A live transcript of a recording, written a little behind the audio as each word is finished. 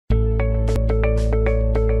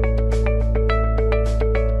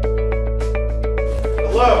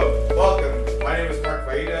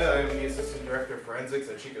Forensics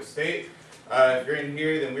at Chico State. If you're in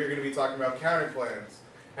here, then we're going to be talking about counterplans.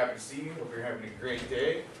 Happy to see you. Hope you're having a great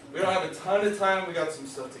day. We don't have a ton of time. We got some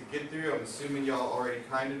stuff to get through. I'm assuming y'all already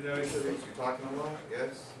kind of know each other. You're talking a lot.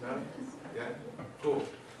 Yes? No? Yeah? Cool.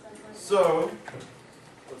 So,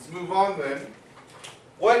 let's move on then.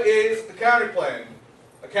 What is a counterplan?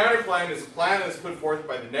 A counterplan is a plan that is put forth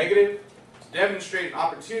by the negative to demonstrate an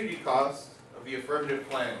opportunity cost of the affirmative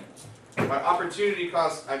plan. By opportunity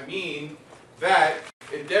cost, I mean that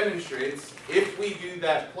it demonstrates if we do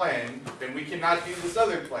that plan, then we cannot do this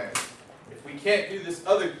other plan. If we can't do this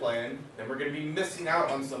other plan, then we're going to be missing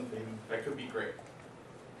out on something that could be great.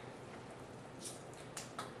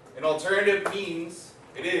 An alternative means,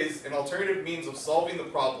 it is an alternative means of solving the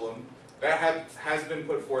problem that has been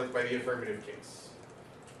put forth by the affirmative case.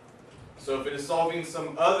 So if it is solving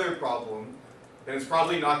some other problem, then it's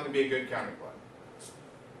probably not going to be a good counterplan.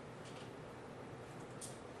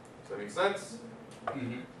 Does that make sense?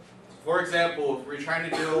 Mm-hmm. For example, if we're trying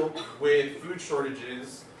to deal with food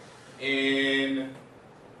shortages in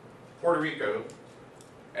Puerto Rico,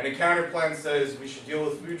 and a counterplan says we should deal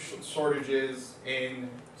with food shortages in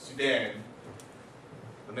Sudan,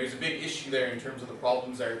 then there's a big issue there in terms of the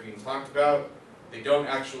problems that are being talked about. They don't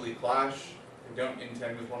actually clash. They don't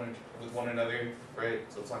intend with one another, right?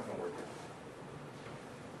 So it's not going to work.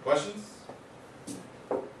 Questions?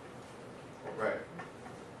 All right.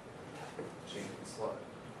 Change the slide.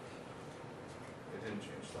 It didn't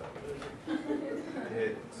change slide. It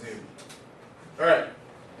hit zoom. All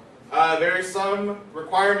right. There are some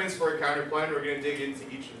requirements for a counterplan. We're going to dig into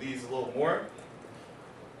each of these a little more.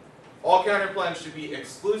 All counterplans should be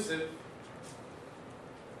exclusive,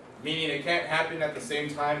 meaning it can't happen at the same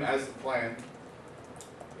time as the plan.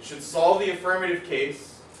 It should solve the affirmative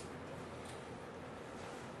case,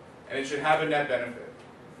 and it should have a net benefit.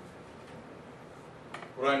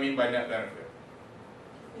 What do I mean by net benefit?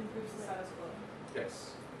 Improves the status quo.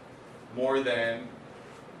 Yes. More than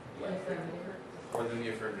the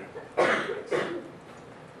affirmative.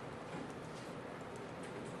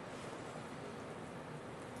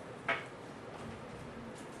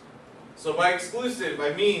 So by exclusive,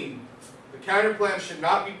 I mean the counterplan should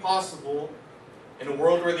not be possible in a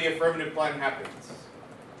world where the affirmative plan happens.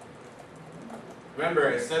 Remember,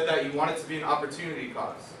 I said that you want it to be an opportunity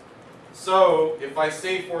cost. So if I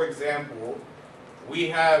say, for example, we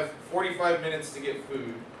have 45 minutes to get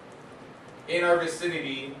food. In our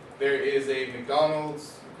vicinity, there is a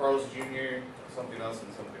McDonald's, Carl's Jr., something else,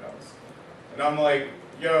 and something else. And I'm like,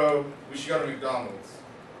 yo, we should go to McDonald's.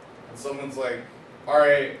 And someone's like, all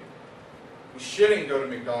right, we shouldn't go to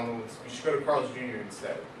McDonald's, we should go to Carl's Jr.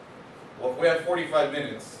 instead. Well, if we have 45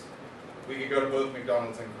 minutes, we could go to both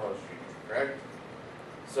McDonald's and Carl's Jr., correct?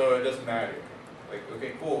 So it doesn't matter. Like,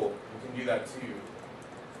 okay, cool, we can do that too.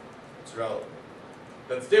 It's relevant.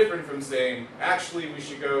 That's different from saying, actually, we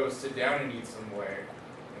should go sit down and eat somewhere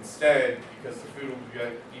instead, because the food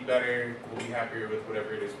will be better, we'll be happier with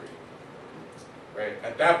whatever it is we're eating. Right?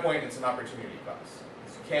 At that point, it's an opportunity cost.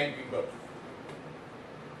 So you can't do both.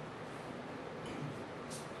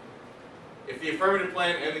 If the affirmative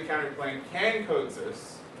plan and the counterplan can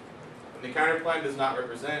coexist, then the counterplan does not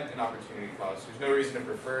represent an opportunity cost. There's no reason to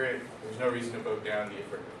prefer it. There's no reason to vote down the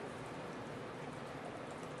affirmative.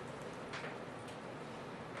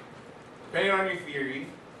 Depending on your theory,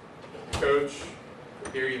 coach, the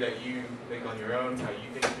theory that you think on your own, how you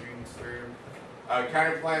think things through,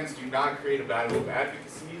 counterplans do not create a battle of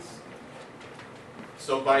advocacies.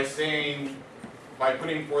 So by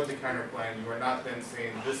putting forth a counterplan, you are not then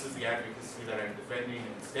saying this is the advocacy that I'm defending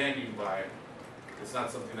and standing by. It's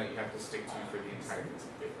not something that you have to stick to for the entire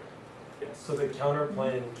paper. Yes. So the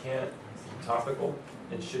counterplan can't be topical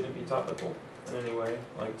and shouldn't be topical in any way,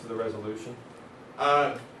 like to the resolution?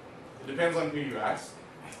 It depends on who you ask.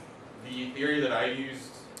 The theory that I used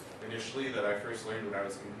initially, that I first learned when I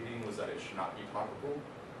was competing, was that it should not be topical,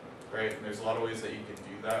 right? And there's a lot of ways that you can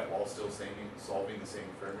do that while still solving the same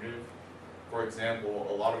affirmative. For example,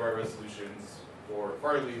 a lot of our resolutions for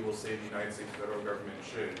Farley will say the United States federal government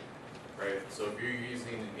should, right? So if you're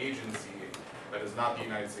using an agency that is not the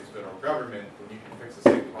United States federal government, then you can fix the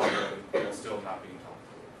same problem while still not being topical.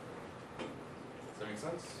 Does that make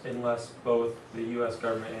sense? Unless both the U.S.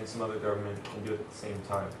 government and some other government can do it at the same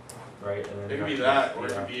time, right? And then it could be that, or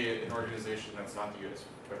it could be an organization that's not the U.S.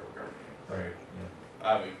 federal government, right?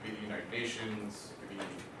 Yeah. It could be the United Nations, it could be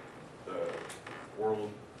the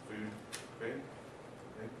World Food Thing.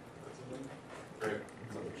 That's a thing? Right.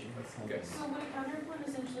 Yes. So would a counterplan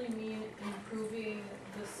essentially mean improving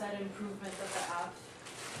the set improvement that the app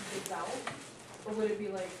gives out? Or would it be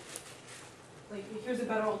like here's a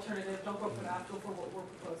better alternative, don't go for the app, go for what we're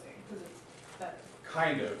proposing, because it's better?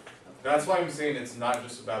 Kind of. That's why I'm saying it's not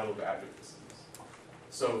just a battle of advocacies.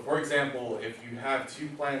 So, for example, if you have two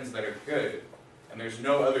plans that are good, and there's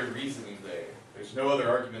no other reasoning there, there's no other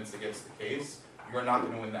arguments against the case, you are not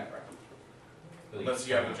going to win that round. Unless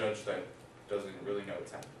you have a judge that doesn't really know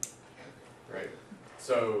what's happening. Right?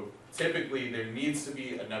 So, typically, there needs to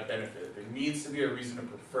be a net benefit. There needs to be a reason to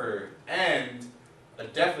prefer, and a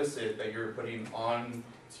deficit that you're putting on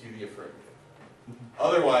to the affirmative.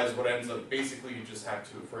 Otherwise, what ends up, basically, you just have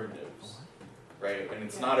two affirmatives. Right? And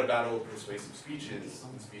it's not a battle of persuasive speeches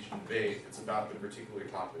in speech and debate, it's about the particular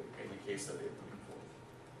topic and the case that they're moving forward.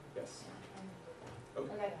 Yes?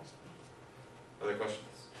 Okay. Other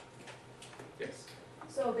questions? Yes?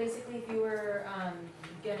 So basically, if you were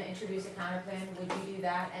gonna introduce a counterplan, would you do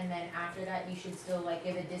that, and then after that, you should still like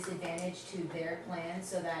give a disadvantage to their plan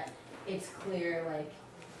so that it's clear,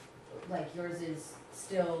 like yours is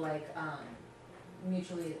still like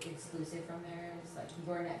mutually exclusive from theirs, like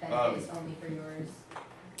your net benefit is only for yours?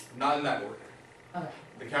 Not in that order. Okay.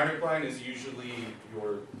 The counterplan is usually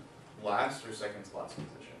your last or second to last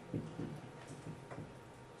position.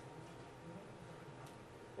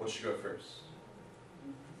 What should go first?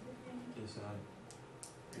 Decide.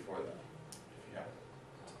 Before that, if you have it.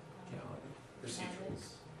 Yeah. Procedurals.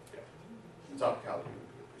 Yeah. The topicality would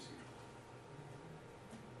be the procedure.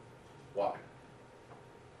 Why?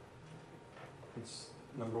 It's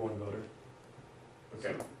number one voter.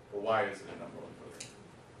 Okay. Well, why is it a number one voter?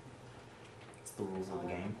 It's the rules of the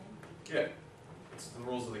game. Yeah. It's the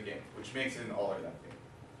rules of the game, which makes it an all or nothing.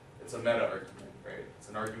 It's a meta argument, right? It's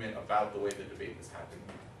an argument about the way the debate is happening,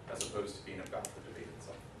 as opposed to being about the debate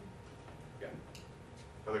itself. Yeah.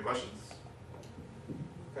 Other questions?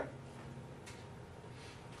 Okay.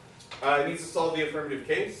 It needs to solve the affirmative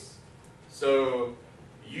case. So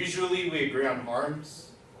usually we agree on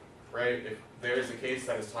harms, right? If there's a case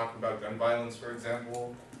that is talking about gun violence, for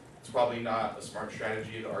example, it's probably not a smart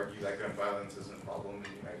strategy to argue that gun violence isn't a problem in the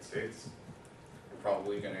United States. You're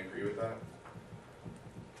probably going to agree with that.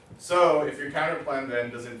 So if your counterplan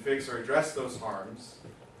then doesn't fix or address those harms,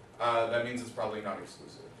 that means it's probably not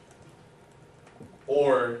exclusive.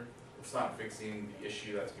 Or it's not fixing the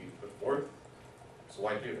issue that's being put forth, so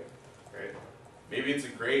why do it, right? Maybe it's a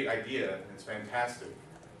great idea and it's fantastic,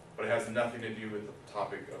 but it has nothing to do with the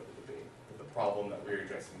topic of the debate, with the problem that we're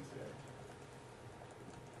addressing today.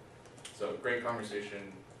 So great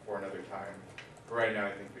conversation for another time. But right now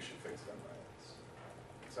I think we should fix gun violence.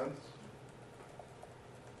 Make sense?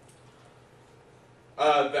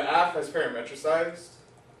 The AF has parametricized,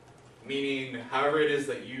 meaning however it is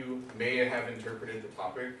that you may have interpreted the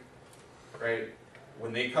topic, right?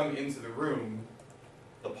 When they come into the room,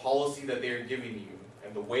 the policy that they are giving you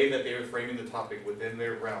and the way that they are framing the topic within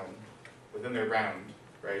their round,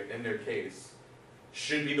 right, in their case,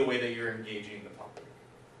 should be the way that you're engaging the topic.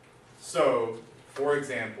 So, for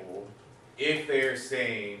example, if they're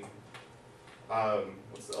saying,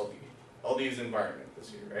 what's the LD? LD is environment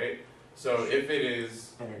this year, right? So if it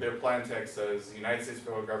is, their plan text says the United States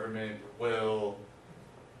federal government will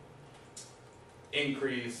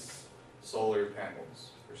increase solar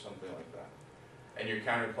panels or something like that. And your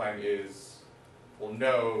counterplan is, well,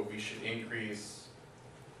 no, we should increase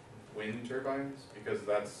wind turbines because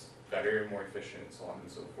that's better and more efficient, so on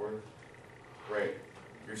and so forth. Right.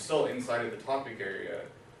 You're still inside of the topic area,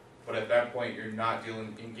 but at that point you're not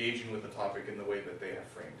engaging with the topic in the way that they have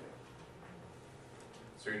framed it.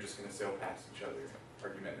 So you're just going to sail past each other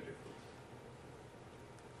argumentatively.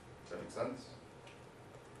 Does that make sense?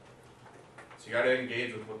 So you got to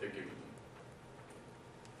engage with what they're giving you.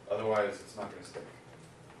 Otherwise, it's not going to stick.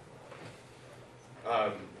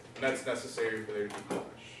 And that's necessary for there to be clash.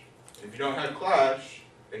 And if you don't have clash,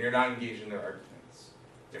 then you're not engaged in their arguments.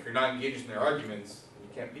 And if you're not engaged in their arguments, you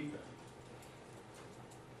can't beat them.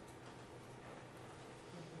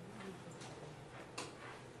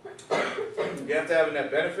 You have to have a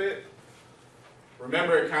net benefit.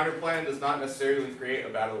 Remember, a counterplan does not necessarily create a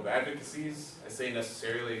battle of advocacies. I say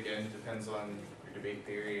necessarily, again, depends on your debate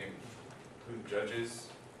theory and who the judge is.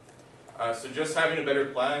 So just having a better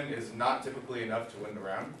plan is not typically enough to win the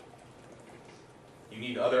round. You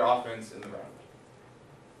need other offense in the round.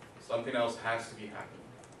 Something else has to be happening.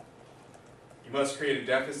 You must create a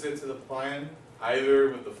deficit to the plan,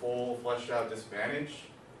 either with the full fleshed out disadvantage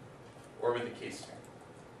or with a case turn.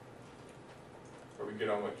 Are we good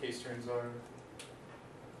on what case turns are?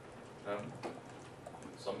 No?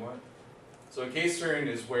 Somewhat? So a case turn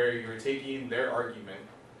is where you're taking their argument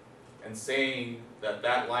and saying that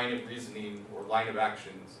that line of reasoning or line of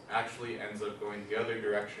actions actually ends up going the other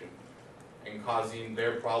direction and causing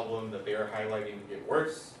their problem that they are highlighting to get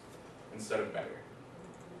worse instead of better.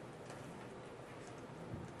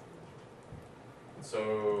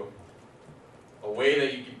 So a way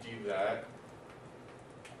that you could do that,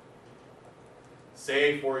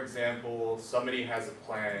 say for example, somebody has a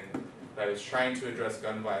plan that is trying to address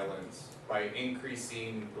gun violence by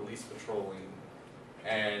increasing police patrolling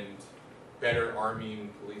and better arming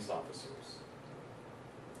police officers.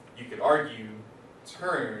 You could argue,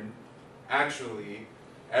 actually,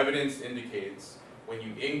 evidence indicates when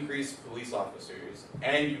you increase police officers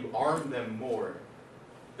and you arm them more,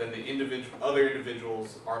 then the other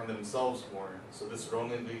individuals arm themselves more. So this would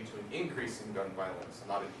only lead to an increase in gun violence,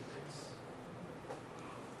 not a decrease.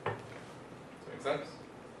 Does that make sense?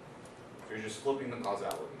 You're just flipping the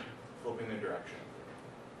causality, flipping the direction.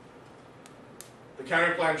 The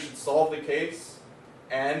counterplan should solve the case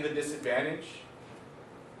and the disadvantage.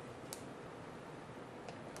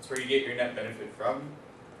 That's where you get your net benefit from.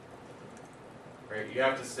 Right? You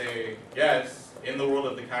have to say, yes, in the world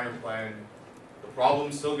of the counterplan, the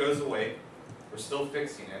problem still goes away. We're still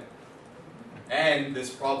fixing it. And this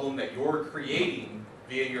problem that you're creating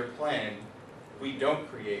via your plan, we don't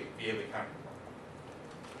create via the counterplan.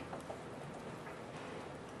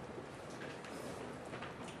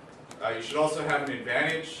 You should also have an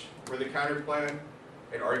advantage for the counterplan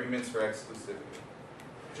and arguments for exclusivity,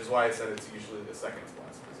 which is why I said it's usually the second to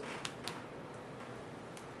last position.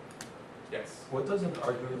 Yes? What does an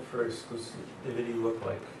argument for exclusivity look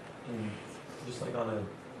like, just like on a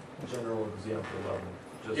general example level?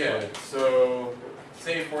 Just Yeah, like, so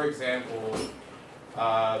say for example,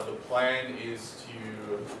 the plan is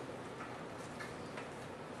to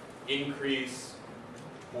increase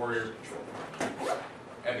border patrol.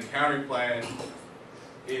 And the counterplan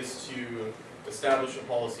is to establish a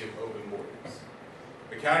policy of open borders.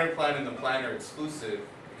 The counterplan and the plan are exclusive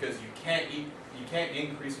because you can't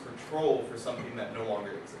increase patrol for something that no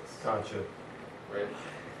longer exists. Gotcha. Right?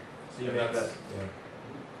 So you make that, yeah.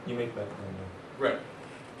 You make that kind Right.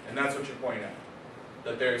 And that's what you're pointing at.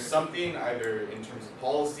 That there's something either in terms of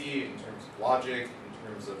policy, in terms of logic, in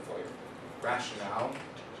terms of like rationale,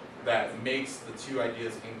 that makes the two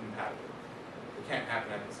ideas incompatible. They can't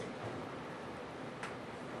happen at the same time.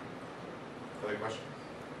 Other questions?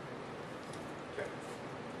 Okay.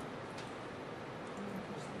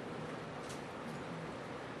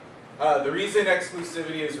 The reason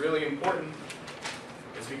exclusivity is really important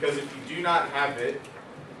is because if you do not have it,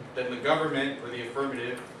 then the government or the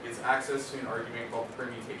affirmative gets access to an argument called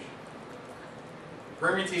permutation.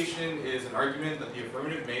 Permutation is an argument that the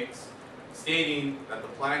affirmative makes stating that the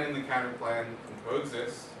plan and the counterplan can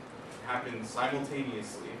coexist, happen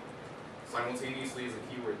simultaneously. Simultaneously is a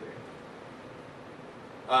key word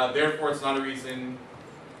there. Therefore, it's not a reason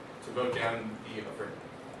to vote down the affirmative.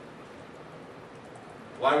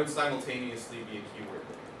 Why would simultaneously be a key word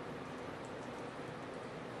there?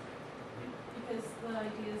 Because the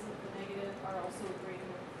ideas of the negative are also agreeing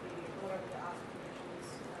with the whatever the affirmation is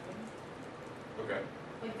having. Okay.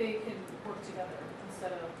 Like they can work together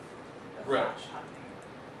instead of a Right. clash happening.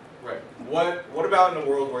 Right. What about in a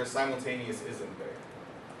world where simultaneous isn't there?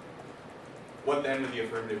 What then would the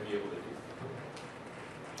affirmative be able to do?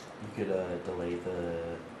 You could delay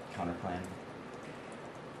the counterplan.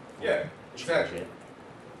 Yeah, exactly.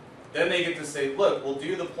 Then they get to say, look, we'll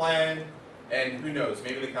do the plan, and who knows,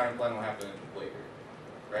 maybe the counterplan will happen later,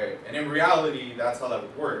 right? And in reality, that's how that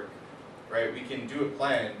would work, right? We can do a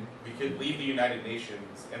plan, we could leave the United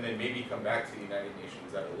Nations, and then maybe come back to the United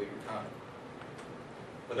Nations at a later time.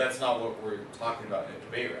 But that's not what we're talking about in a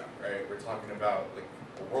debate round, right? We're talking about like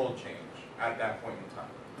a world change at that point in time.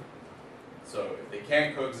 So if they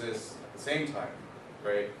can't coexist at the same time,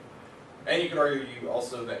 right? And you could argue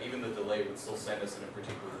also that even the delay would still send us in a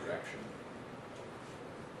particular direction.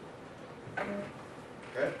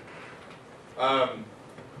 Okay?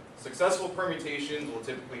 Successful permutations will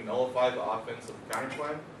typically nullify the offense of the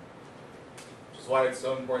counterplan, which is why it's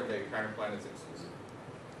so important that your counterplan is exclusive.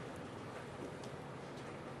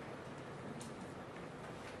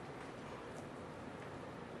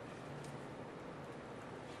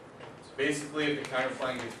 So basically, if the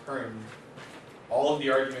counterplan gets permed, all of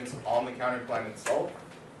the arguments on the counterplan itself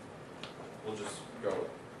will just go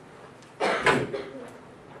away.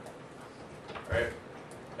 Right?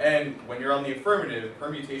 And when you're on the affirmative,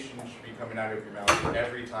 permutation should be coming out of your mouth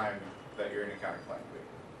every time that you're in a counterplan debate.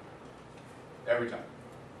 Every time.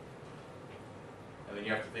 And then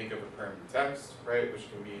you have to think of a perm text, right,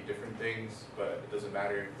 which can be different things, but it doesn't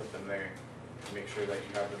matter, you put them there to make sure that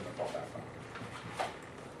you have them to fall back on.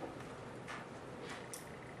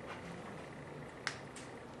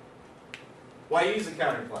 Why use a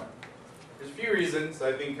counterplan? There's a few reasons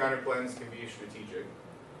I think counterplans can be strategic.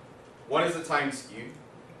 One is the time skew.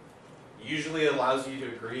 Usually allows you to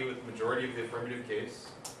agree with the majority of the affirmative case,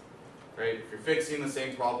 right? If you're fixing the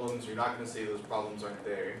same problems, you're not going to say those problems aren't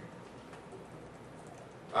there.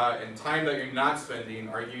 And time that you're not spending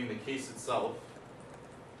arguing the case itself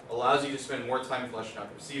allows you to spend more time fleshing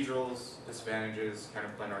out procedurals, disadvantages,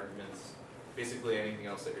 counterplan arguments, basically anything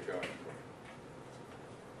else that you're going for.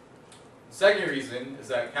 The second reason is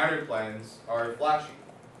that counterplans are flashy,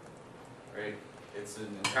 right? It's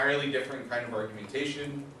an entirely different kind of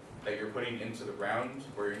argumentation that you're putting into the round,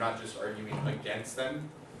 where you're not just arguing against them,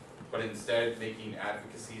 but instead making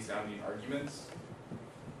advocacy-sounding arguments,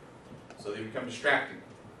 so they become distracting.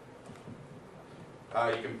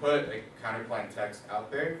 You can put a counterplan text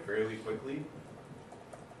out there fairly quickly,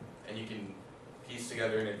 and you can piece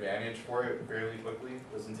together an advantage for it fairly quickly.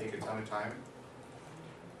 It doesn't take a ton of time.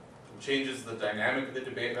 It changes the dynamic of the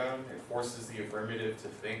debate round. It forces the affirmative to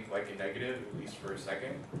think like a negative, at least for a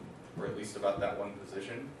second, or at least about that one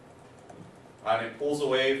position. And it pulls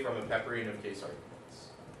away from a peppering of case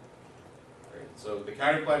arguments. Right? So the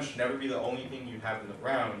counterplan should never be the only thing you have in the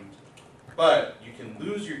round. But you can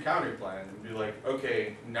lose your counterplan and be like,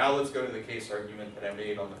 okay, now let's go to the case argument that I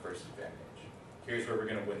made on the first advantage. Here's where we're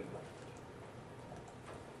going to win.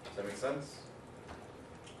 Does that make sense?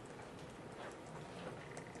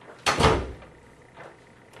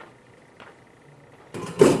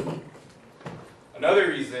 Another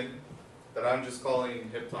reason that I'm just calling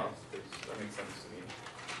hip toss, because that makes sense to me,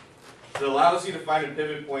 it allows you to find a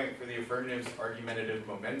pivot point for the affirmative's argumentative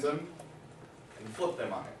momentum and flip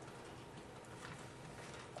them on it.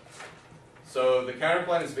 So the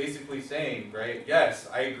counterplan is basically saying, right, yes,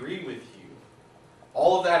 I agree with you.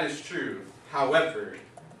 All of that is true, however,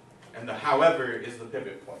 and the however is the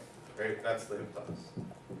pivot point, right? That's the hip toss.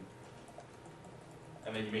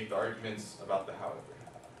 And then you make the arguments about the however.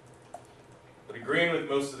 But agreeing with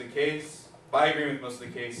most of the case, by agreeing with most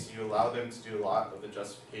of the case, you allow them to do a lot of the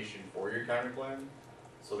justification for your counterplan.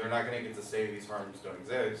 So they're not going to get to say these harms don't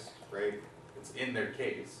exist, right? It's in their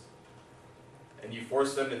case. And you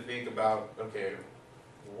force them to think about, okay,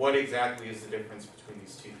 what exactly is the difference between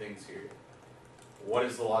these two things here? What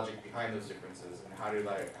is the logic behind those differences, and how do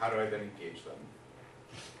I then engage them?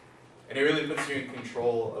 And it really puts you in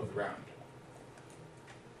control of the round.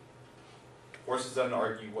 Forces them to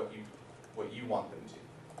argue what you want them to.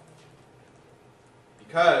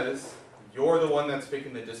 Because you're the one that's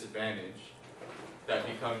picking the disadvantage, that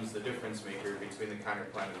becomes the difference maker between the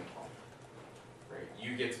counterplan and the palm. Right?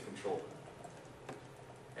 You get to control them.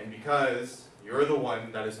 And because you're the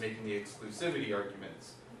one that is making the exclusivity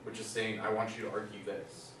arguments, which is saying, I want you to argue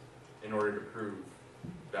this in order to prove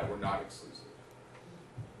that we're not exclusive.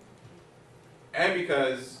 And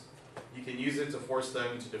because you can use it to force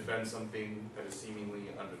them to defend something that is seemingly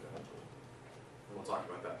undefendable. And we'll talk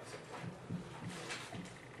about that in a second.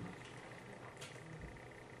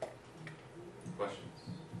 Questions?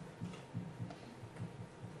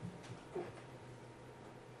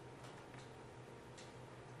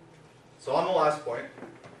 So on the last point,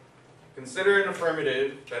 consider an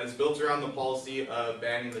affirmative that is built around the policy of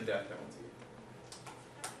banning the death penalty.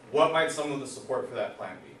 What might some of the support for that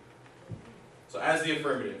plan be? So as the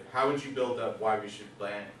affirmative, how would you build up why we should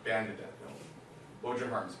ban the death penalty? What would your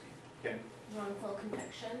harms be? Ken? Wrongful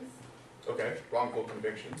convictions. Okay, wrongful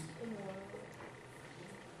convictions.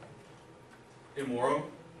 Immoral?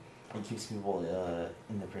 It keeps people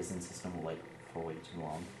in the prison system like for way too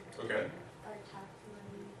long. Okay. Our tax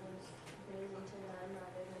money goes into them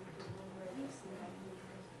rather than people who are listening.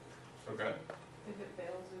 Okay. If it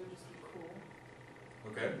fails, it would just be cool.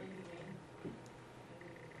 Okay. Inhumane.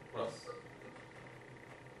 What else?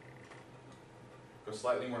 Go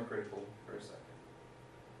slightly more critical for a second.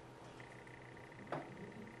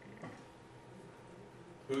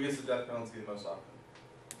 Who gets the death penalty the most often?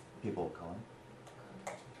 People of color.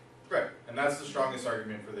 Right, and that's the strongest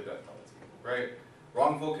argument for the death penalty, right?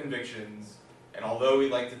 Wrongful convictions, and although we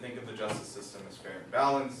like to think of the justice system as fair and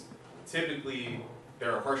balanced, typically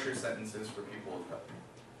there are harsher sentences for people of color,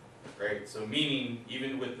 right? So meaning,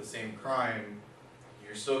 even with the same crime,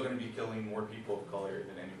 you're still going to be killing more people of color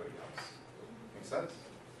than anybody else. Make sense?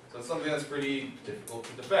 So it's something that's pretty difficult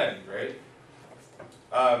to defend, right?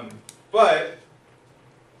 But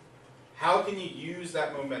how can you use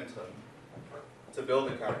that momentum to build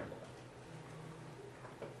a counterplan?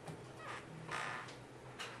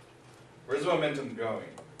 Where's the momentum going,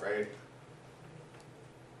 right?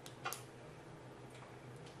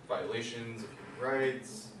 Violations of human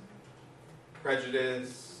rights,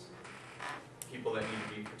 prejudice, people that need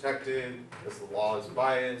to be protected, because the law is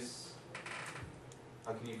biased.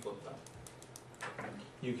 How can you flip that?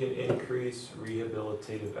 You can increase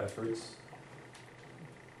rehabilitative efforts.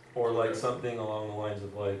 Or like something along the lines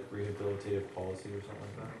of like rehabilitative policy or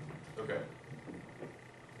something like that. Okay.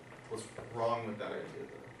 What's wrong with that idea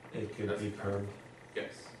though? It could That's be fine. permed.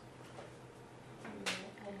 Yes.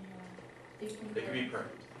 It can be permed.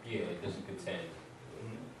 Yeah, it doesn't contend.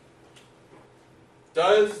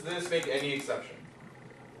 Does this make any exception?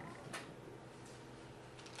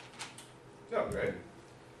 No, right?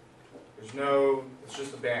 There's no, it's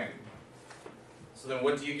just a ban. So then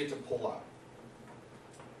what do you get to pull out?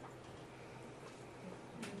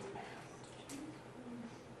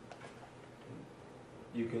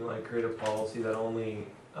 You can like create a policy that only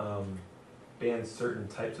bans certain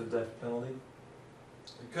types of death penalty.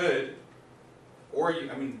 You could, or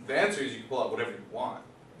you, I mean, the answer is you can pull out whatever you want.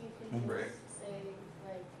 You can Right. just say,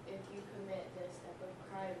 like, if you commit this type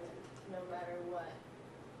of crime, then no matter what,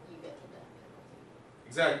 you get the death penalty.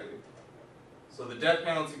 Exactly. So the death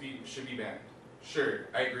penalty should be banned. Sure,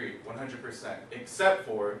 I agree, 100%. Except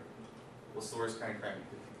for, what's the worst kind of crime you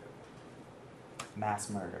could think of? Mass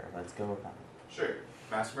murder. Let's go with that. Sure,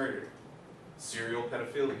 mass murder, serial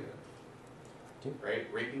pedophilia, Yep. right?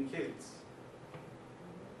 Raping kids.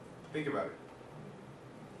 Think about it.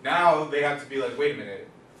 Now they have to be like, wait a minute,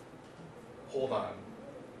 hold on.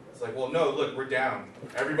 It's like, well, no, look, we're down.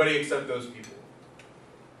 Everybody except those people.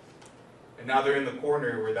 And now they're in the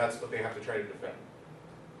corner where that's what they have to try to defend,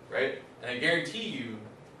 right? And I guarantee you,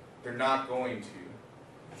 they're not going to,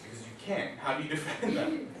 because you can't. How do you defend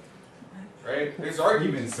them? Right? There's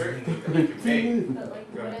arguments certainly that you can make. But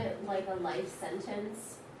like, Go ahead. wouldn't like a life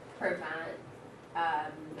sentence prevent a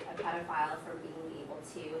pedophile from being able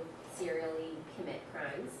to serially commit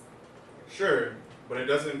crimes? Sure, but it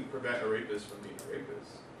doesn't prevent a rapist from being a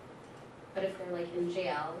rapist. But if they're like in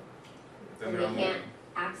jail, Then and they're they on the can't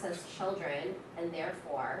access children, and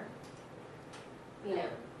therefore, you know,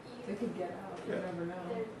 They could get out, you Yeah. never know.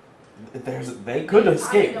 They could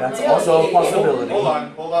escape. That's Yeah. also a possibility.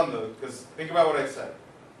 Hold on though, because think about what I said.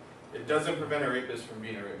 It doesn't prevent a rapist from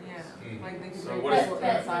being a rapist. Yeah, like they could So rape what is- people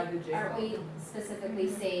inside the jail. aren't we specifically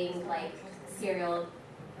saying like serial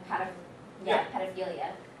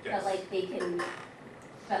pedophilia? Yes. But like they can,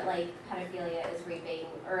 but like pedophilia is raping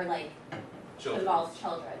or like Children. involves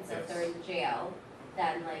children, so if Yes. they're in jail,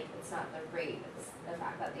 then like it's not the rape, it's the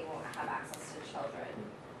fact that they won't have access to children.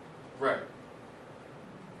 Right.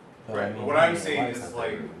 But I Right. But mean, what I'm their saying lives is have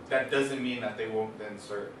like been- that doesn't mean that they won't then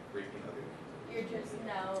start raping other You're just,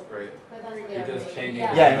 no, people. Right. but that's You're just changing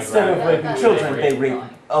Yeah. Yeah, instead of demographic. raping That's children, where they it's rape going.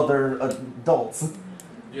 other adults.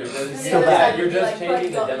 Yeah. Still bad. You're just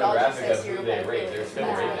changing the demographic of who they rape. They're still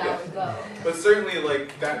That's where raping. that would go. But certainly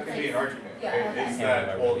like that could be an argument. Yeah. Right? Is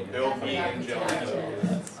that well they'll be in jail Yeah. anyway.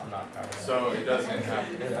 I'm not covering So it doesn't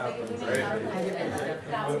happen. It happens. Right? You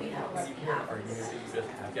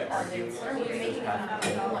get arguing.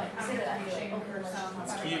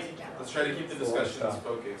 Let's try to keep the discussions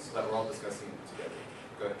focused so that we're all discussing it together.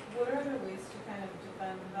 Go ahead. What are other ways to kind of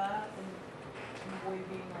defend that and avoid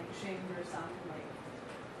being like shamed or sounding like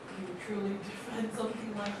you would truly defend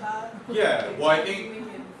something like that? Yeah, Like, well, I what think- do you mean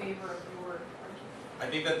in favor of your argument? I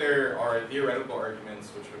think that there are theoretical arguments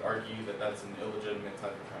which would argue that that's an illegitimate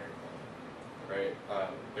type of counterclaim, right?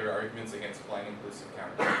 There are arguments against blind inclusive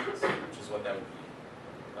counterclaims, which is what that would be.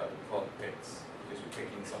 We call it picks, because you're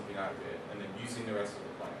picking something out of it and then using the rest of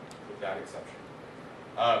the plan with that exception.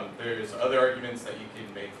 There's other arguments that you can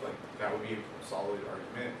make, like that would be a solid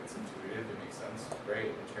argument. It's intuitive, it makes sense, right?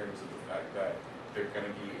 In terms of the fact that they're going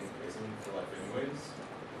to be in prison for life anyways,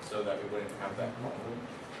 so that we wouldn't have that problem.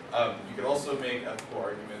 You could also make ethical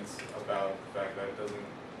arguments about the fact that it doesn't,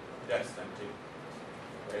 yes, tempting,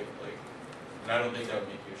 right? Like, and I don't think that would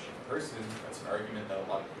make you a shitty person. That's an argument that a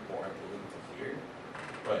lot of people aren't willing to hear.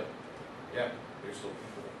 But yeah, they're still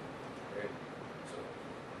people, right? So,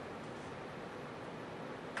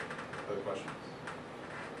 other questions?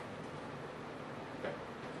 Okay.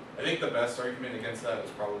 I think the best argument against that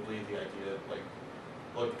is probably the idea of like,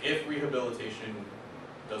 look, if rehabilitation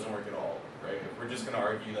doesn't work at all, right? If we're just going to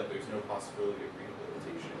argue that there's no possibility of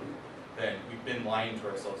rehabilitation, then we've been lying to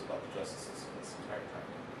ourselves about the justice system this entire time,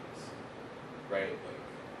 right? Like,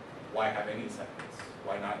 why have any sentence?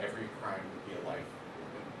 Why not every crime would be a life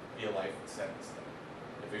sentence then,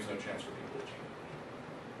 if there's no chance for people to change?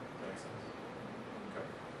 Does that make sense? Okay.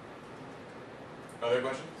 Other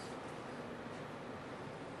questions?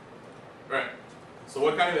 Right. So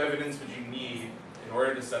what kind of evidence would you need in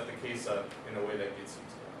order to set the case up in a way that gets you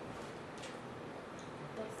to that?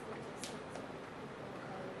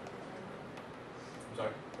 I'm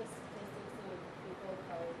sorry? the statistics of people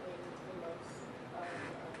probably the most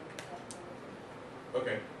death penalty.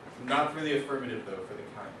 Okay. Not for the affirmative though, for the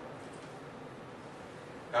counter.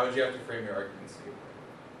 How would you have to frame your arguments to get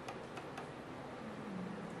there?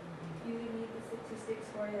 statistics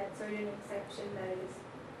for that certain exception that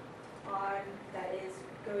is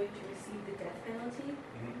going to receive the death penalty,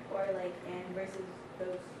 or like and versus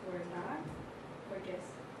those who are not, or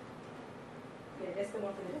just the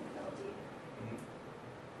one for the death penalty.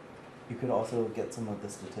 You could also get some of the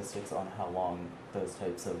statistics on how long those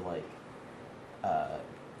types of like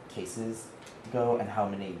cases go and how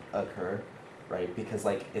many occur, right? Because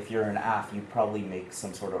like if you're an AF, you probably make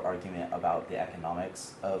some sort of argument about the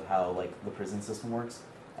economics of how like the prison system works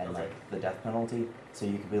and like the death penalty. So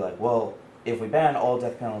you could be like, well, if we ban all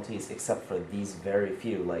death penalties except for these very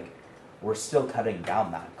few, like we're still cutting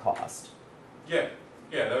down that cost. Yeah,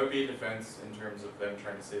 that would be a defense in terms of them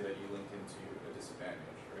trying to say that you link into a disadvantage,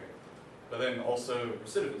 right? But then also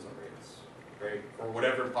recidivism rates, right? For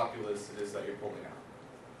whatever populace it is that you're pulling out.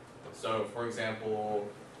 So, for example,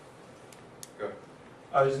 go.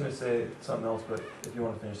 I was just gonna say something else, but if you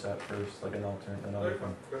wanna finish that first, like another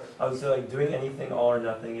one. Go ahead. I would say like doing anything all or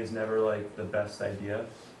nothing is never like the best idea.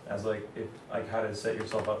 As like if like how to set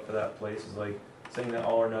yourself up for that place is like saying that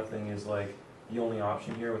all or nothing is like the only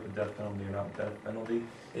option here with the death penalty or not death penalty.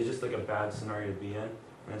 It's just like a bad scenario to be in.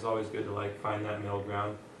 And it's always good to like find that middle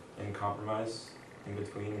ground and compromise in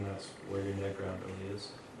between, and that's where your net ground really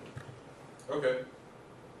is. Okay.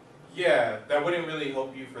 Yeah, that wouldn't really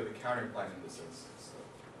help you for the counterplan in this instance,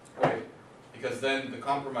 though, right? Because then the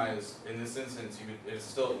compromise in this instance,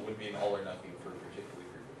 it would be an all or nothing for a particular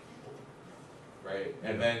group of people, right?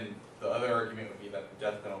 And then the other argument would be that the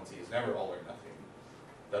death penalty is never all or nothing,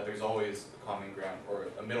 that there's always a common ground or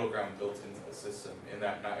a middle ground built into the system, in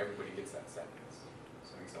that not everybody gets that sentence.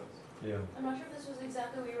 Does that make sense? Yeah. I'm not sure if this was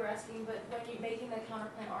exactly what you were asking, but when you're making the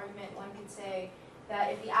counterplan argument, one could say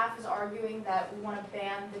that if the AF is arguing that we want to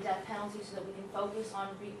ban the death penalty so that we can focus on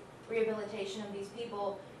rehabilitation of these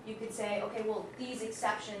people, you could say, okay, well, these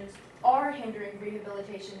exceptions are hindering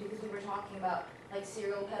rehabilitation because we were talking about like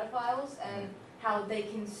serial pedophiles and how they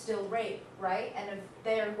can still rape, right? And if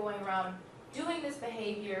they're going around doing this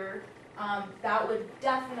behavior, that would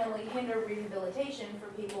definitely hinder rehabilitation for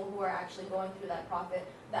people who are actually going through that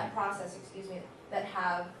process, that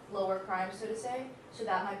have lower crimes, so to say. So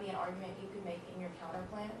that might be an argument you could make in your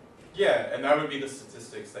counterplan. Yeah, and that would be the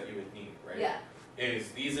statistics that you would need, right? Yeah.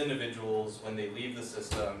 Is these individuals, when they leave the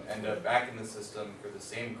system, end up back in the system for the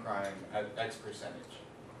same crime at X percentage.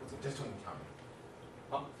 Just doing counting.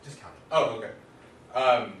 Huh? Just counting. Oh, okay.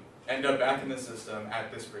 End up back in the system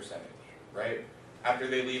at this percentage, right? After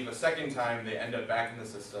they leave a second time, they end up back in the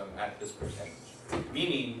system at this percentage.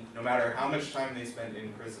 Meaning, no matter how much time they spend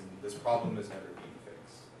in prison, this problem is never being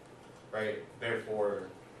fixed, right? Therefore,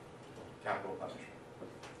 capital punishment.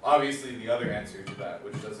 Obviously, the other answer to that,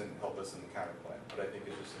 which doesn't help us in the counterplan, but I think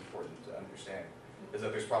is just important to understand, is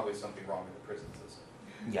that there's probably something wrong with the prison system.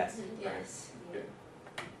 Yes. Yes. Yeah.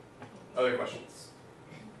 Other questions?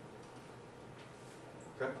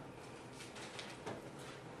 Okay.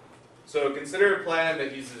 So consider a plan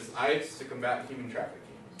that uses ICE to combat human trafficking.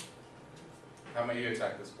 How might you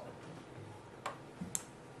attack this plan?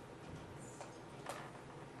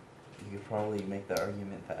 You could probably make the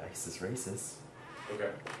argument that ICE is racist. Okay.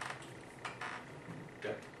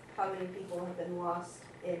 Yeah. How many people have been lost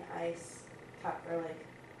in ICE captivity?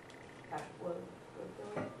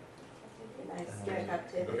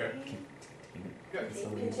 Okay. Good.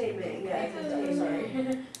 Containment, yeah,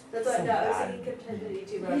 containment. That's what, no, I was thinking captivity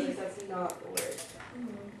too, but I was like, that's not the word.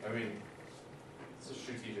 I mean, it's a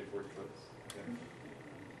strategic word choice.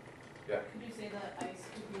 Yeah. Could you say that ICE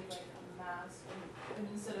could be like a mask, and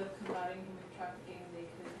instead of combating human trafficking, they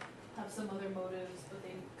could have some other motives, but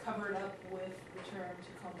they cover it up with the term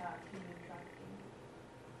to combat human trafficking?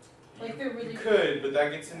 Like they're really. You could, but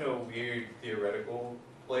that gets into a weird theoretical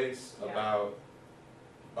place about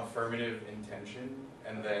affirmative intention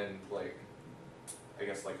and then like, I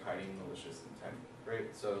guess like hiding malicious intent,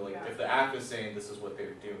 right? So like if the act is saying this is what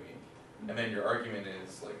they're doing, and then your argument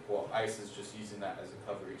is like, well, ICE is just using that as a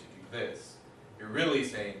cover to do this, you're really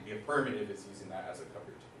saying the affirmative is using that as a cover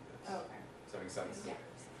to do this. Oh, okay. Does that make sense? Yeah.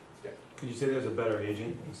 Yeah. Could you say there's a better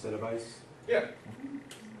agent instead of ICE? Yeah.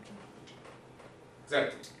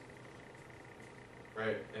 Exactly.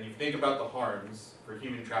 Right? And you think about the harms for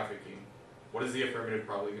human trafficking, what is the affirmative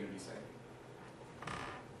probably going to be saying?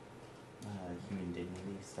 Human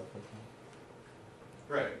dignity, stuff like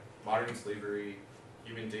that. Right. Modern slavery,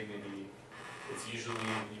 human dignity. It's usually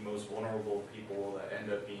the most vulnerable people that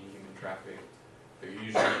end up being human trafficked. They're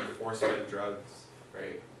usually force-fed drugs,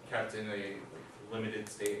 right? Kept in a limited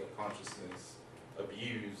state of consciousness,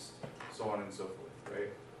 abused, so on and so forth, right?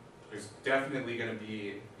 There's definitely going to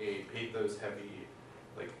be a pathos heavy,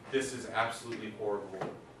 like this is absolutely horrible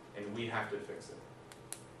and we have to fix it.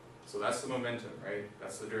 So that's the momentum, right?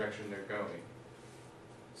 That's the direction they're going.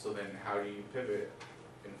 So then how do you pivot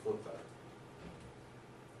and flip that?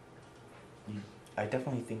 I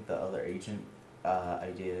definitely think the other agent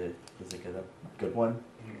idea is a good one,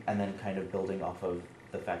 and then kind of building off of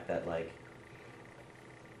the fact that like,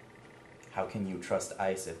 how can you trust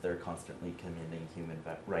ICE if they're constantly committing human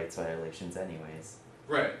rights violations anyways?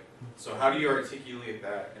 Right. So how do you articulate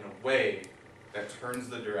that in a way that turns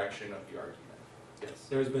the direction of the argument? Yes.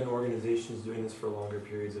 There's been organizations doing this for longer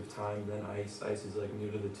periods of time than ICE. ICE is like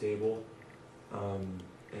new to the table, and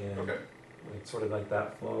Okay. like sort of like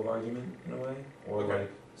that flow of argument in a way, or Okay.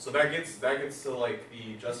 like So that gets to like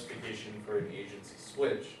the justification for an agency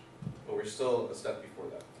switch, but we're still a step before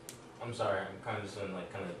that. I'm sorry, I'm kind of just in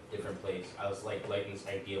like kind of different place. I was like this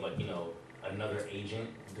idea of like, you know, another agent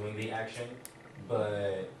doing the action,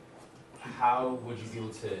 but how would you be able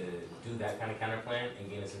to do that kind of counterplan and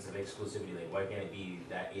gain a sense of exclusivity? Like, why can't it be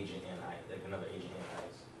that agent and like another agent and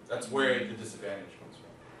ICE? That's where the disadvantage comes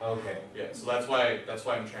from. Okay. Yeah, so that's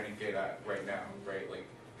why I'm trying to get at right now, right? Like,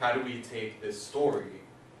 how do we take this story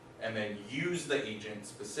and then use the agent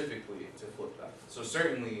specifically to flip that? So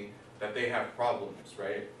certainly that they have problems,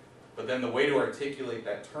 right? But then the way to articulate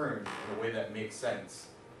that term in a way that makes sense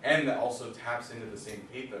and that also taps into the same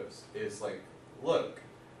pathos is like, look,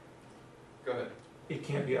 go ahead. it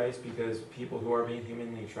can't be ICE because people who are being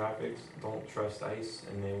humanly trafficked don't trust ICE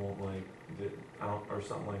and they won't like or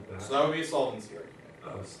something like that. So that would be a solvency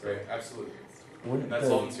argument, Still. right? Absolutely. Wouldn't And that the-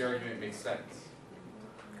 solvency argument makes sense.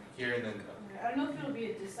 Here and then. I don't know if it'll be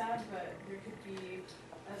a disad, but there could be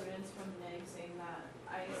evidence from NEG saying that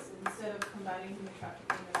ICE, instead of combating human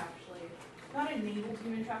trafficking, have actually not enabled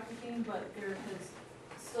human trafficking, but there has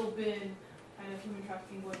still been kind of human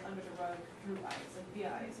trafficking going under the rug through ICE and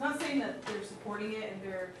via ICE. Not saying that they're supporting it and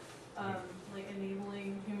they're like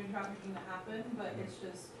enabling human trafficking to happen, but it's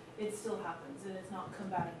just, it still happens and it's not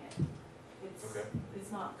combating it. Okay.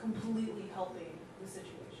 It's not completely helping the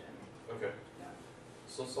situation. Okay. Yeah.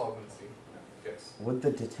 So solvency. Yes. Would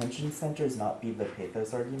the detention centers not be the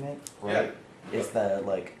pathos argument, right? Yeah. Is the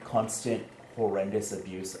like constant horrendous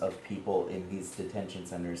abuse of people in these detention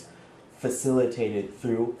centers facilitated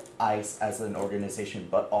through ICE as an organization,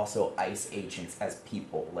 but also ICE agents as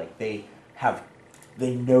people. Like they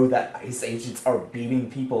know that ICE agents are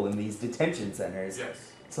beating people in these detention centers.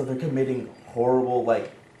 Yes. So they're committing horrible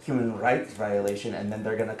like human rights violation, and then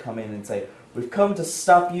they're gonna come in and say, "We've come to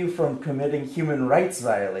stop you from committing human rights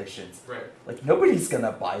violations." Right. Like nobody's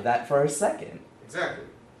gonna buy that for a second. Exactly.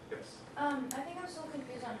 Yes. I think I'm still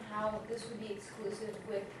confused on how this would be exclusive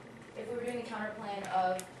with, if we were doing a counterplan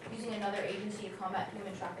of using another agency to combat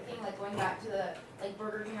human trafficking, like going back to the, like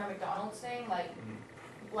Burger King or McDonald's thing, like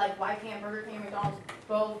why can't Burger King and McDonald's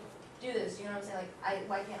both do this, you know what I'm saying? Like,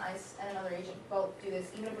 why can't ICE and another agent both do this,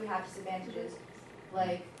 even if we have disadvantages?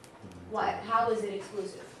 Like, why, how is it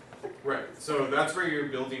exclusive? Right. So that's where you're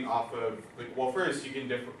building off of. Like, well, first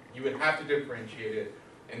you would have to differentiate it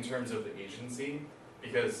in terms of the agency,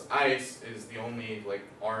 because ICE is the only like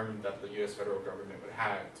arm that the U.S. federal government would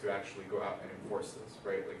have to actually go out and enforce this,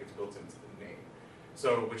 right? Like it's built into the name.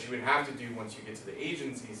 So what you would have to do once you get to the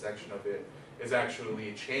agency section of it is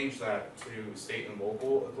actually change that to state and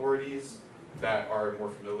local authorities that are more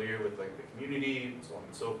familiar with like the community, so on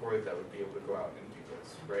and so forth, that would be able to go out and do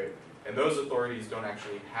this, right? And those authorities don't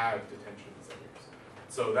actually have detention centers.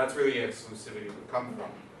 So that's where the exclusivity would come from.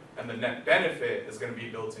 And the net benefit is going to be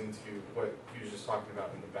built into what you were just talking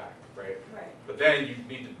about in the back, right? Right. But then you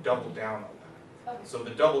need to double down on that. Okay. So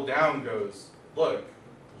the double down goes, look,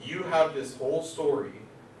 you have this whole story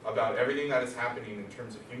about everything that is happening in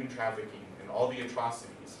terms of human trafficking and all the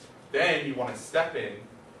atrocities. Then you want to step in,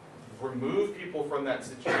 remove people from that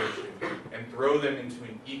situation, and throw them into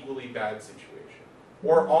an equally bad situation.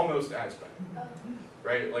 Or almost as bad,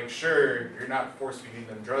 right? Like sure, you're not force feeding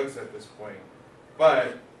them drugs at this point,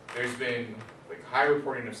 but there's been like high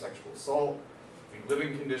reporting of sexual assault, the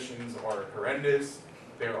living conditions are horrendous,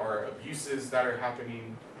 there are abuses that are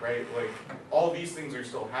happening, right? Like all these things are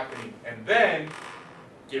still happening, and then,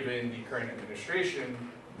 given the current administration,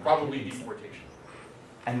 probably deportation.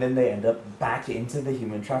 And then they end up back into the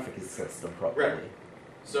human trafficking system probably. Right.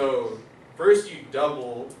 So first you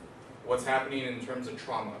double what's happening in terms of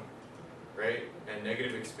trauma, right, and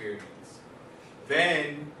negative experience.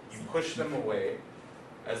 Then you push them away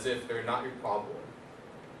as if they're not your problem,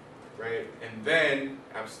 right? And then,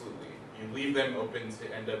 absolutely, you leave them open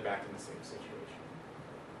to end up back in the same situation.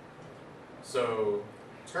 So,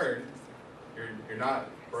 turn, you're not,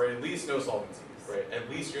 or at least no solvency, right? At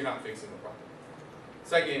least you're not fixing the problem.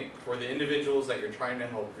 Second, for the individuals that you're trying to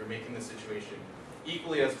help, you're making the situation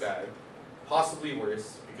equally as bad, possibly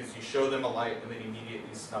worse, because you show them a light and then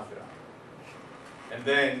immediately snuff it out. And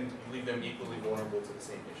then you leave them equally vulnerable to the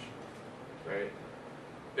same issue, right?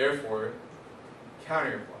 Therefore, counter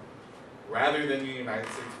your plan. Rather than the United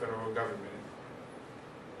States federal government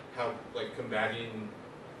combating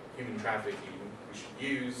human trafficking, we should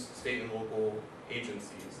use state and local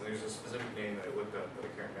agencies, and there's a specific name that I looked up that I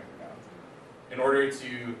can't remember now, in order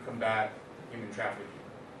to combat human trafficking,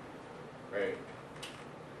 right?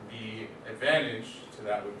 The advantage to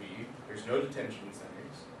that would be there's no detention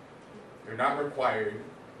centers. They're not required,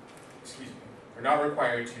 they're not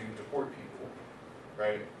required to deport people,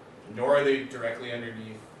 right? Nor are they directly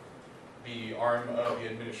underneath the arm of the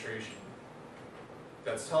administration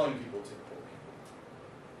that's telling people to deport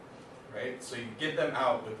people, right? So you get them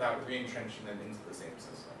out without re-entrenching them into the same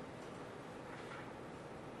system.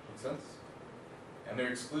 Make sense? And they're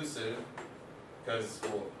exclusive because,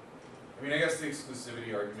 well, I mean, I guess the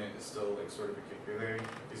exclusivity argument is still like sort of a kicker there,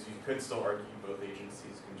 because you could still argue both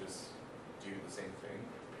agencies can just do the same thing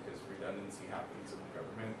because redundancy happens in the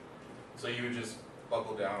government. So you would just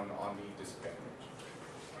buckle down on the disadvantage,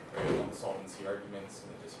 right? On the solvency arguments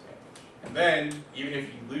and the disadvantage. And then, even if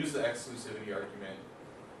you lose the exclusivity argument,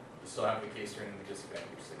 you still have the case turning the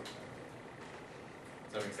disadvantage same time.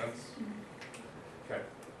 Does that make sense? Okay.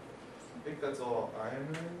 I think that's all I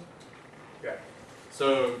have. Yeah.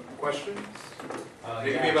 So, questions?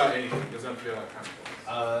 It can be about anything. It doesn't have to be about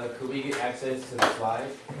Counterplans. Could we get access to the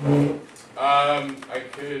slide? I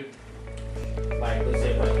could